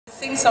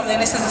Sing something.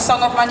 This is a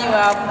song off my new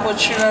album called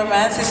True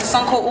Romance. It's a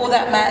song called All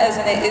That Matters,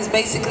 and it is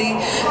basically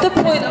the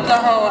point of the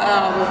whole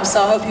album.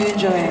 So I hope you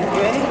enjoy it.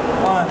 You ready?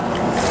 1,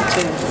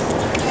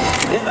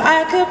 2. If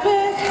I could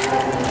pick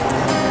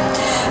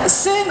a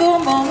single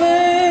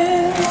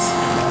moment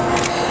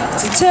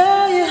to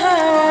tell you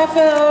how I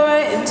fell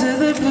right into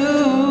the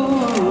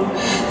blue,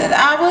 then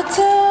I would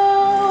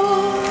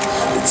tell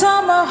the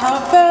time my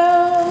heart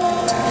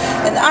felt,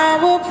 and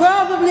I will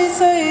probably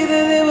say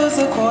that it was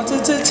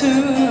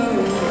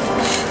 1:45.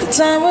 The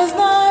time was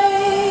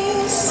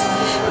nice,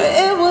 but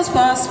it was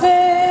past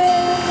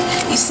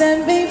spent. You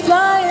sent me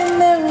flying,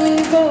 then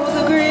we both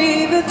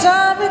agreed the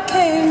time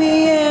became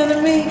the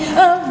enemy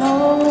of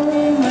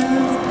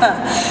moments.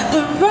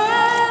 But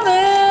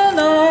running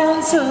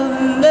on to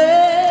the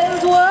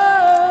next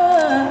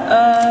was,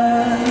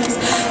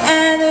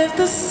 and if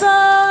the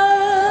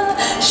sun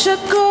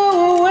should go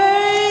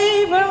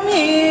away from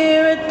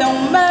here, it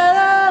don't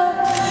matter,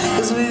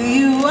 'cause with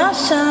you I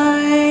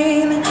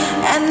shine.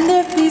 And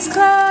if these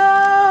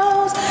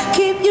clouds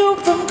keep you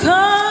from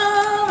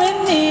coming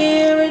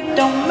near, it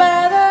don't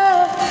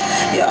matter,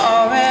 you're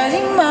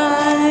already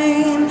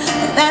mine.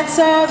 And that's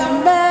all that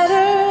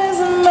matters,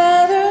 it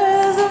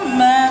matters, it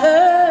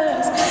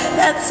matters.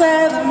 That's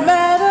all that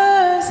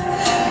matters,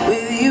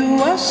 with you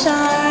I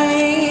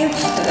shine.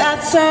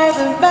 That's all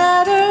that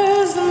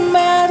matters, that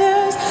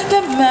matters,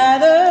 that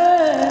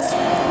matters.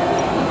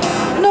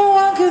 No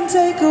one can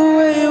take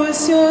away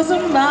what's yours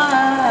and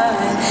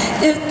mine.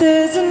 If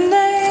there's a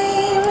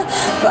name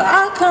for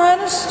our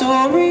kind of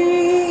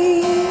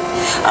story,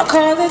 I'll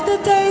call it the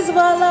days of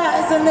our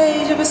lives, an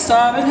age of a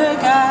star and her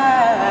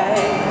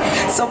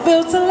guide. So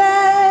built to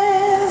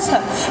last,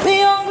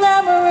 beyond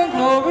glamour and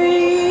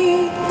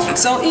glory.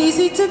 So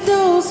easy to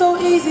do, so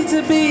easy to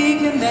be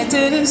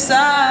connected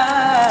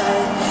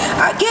inside.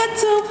 I get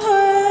to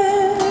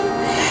put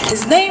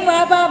his name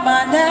right by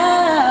my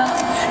now.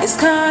 It's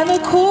kinda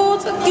cool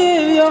to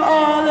give your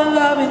all and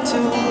loving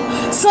to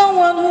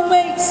someone who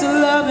makes you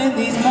love in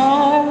these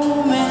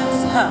moments.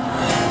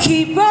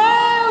 Keep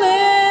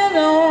rolling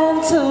on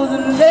till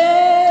the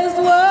next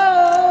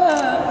one.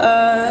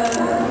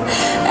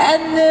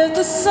 And if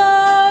the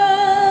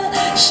sun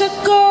should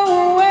go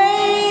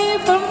away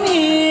from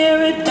here,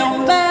 it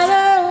don't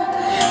matter,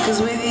 'cause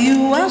with you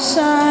I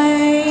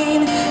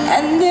shine.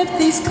 And if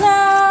these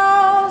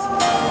clouds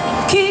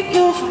keep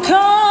you from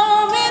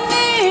coming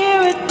near,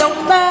 it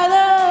don't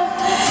matter,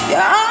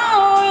 you're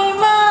already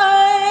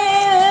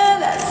mine.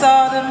 That's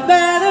all that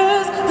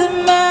matters, that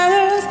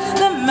matters,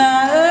 that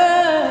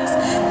matters.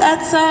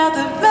 That's all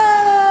that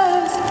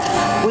matters,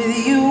 with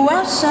you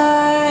I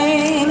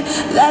shine.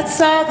 That's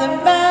all that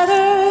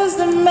matters,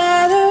 that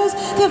matters,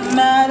 that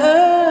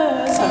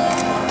matters.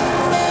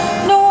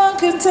 No one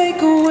can take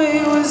away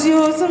what's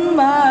yours and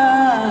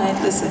mine.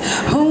 Listen,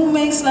 who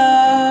makes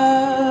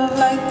love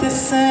like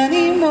this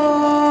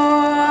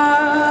anymore?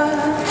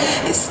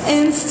 It's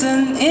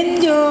instant in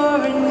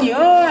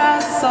your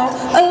eyes, so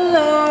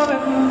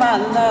alluring, my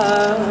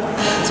love.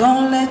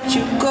 Don't let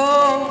you go,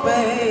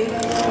 babe.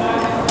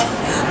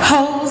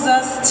 Holds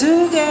us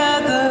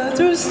together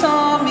through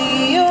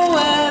stormy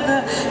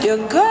weather.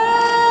 You're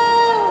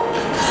gold,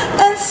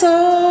 and so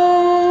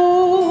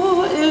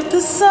if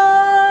the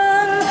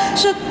sun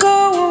should go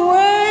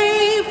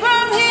away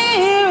from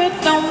here, it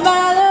don't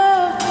matter,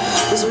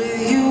 'cause with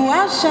you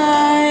I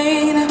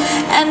shine.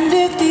 And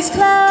if these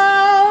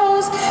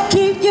clouds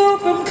keep you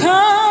from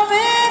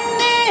coming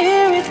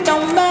near, it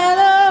don't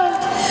matter,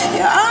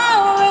 you're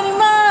already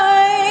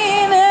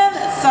mine. And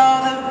that's all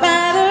that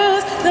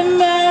matters, that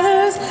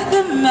matters,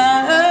 that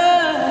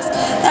matters.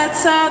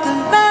 That's all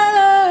that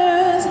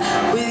matters,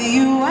 with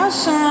you I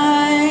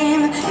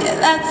shine. Yeah,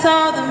 that's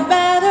all that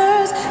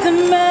matters, that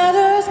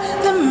matters,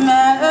 that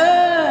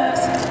matters.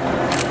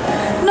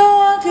 No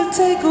one can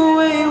take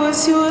away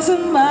what's yours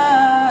and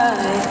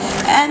mine.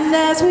 And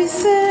as we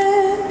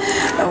sit,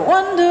 I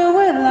wonder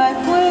where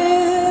life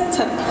went.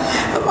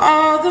 Of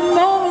all the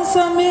moments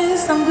I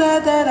missed, I'm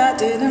glad that I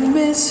didn't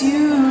miss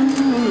you.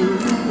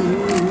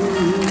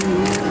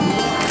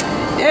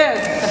 Yeah.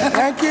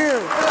 Thank you.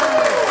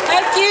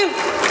 Thank you.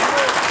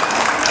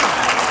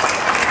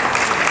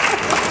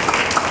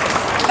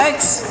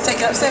 Thanks. Take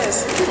it upstairs.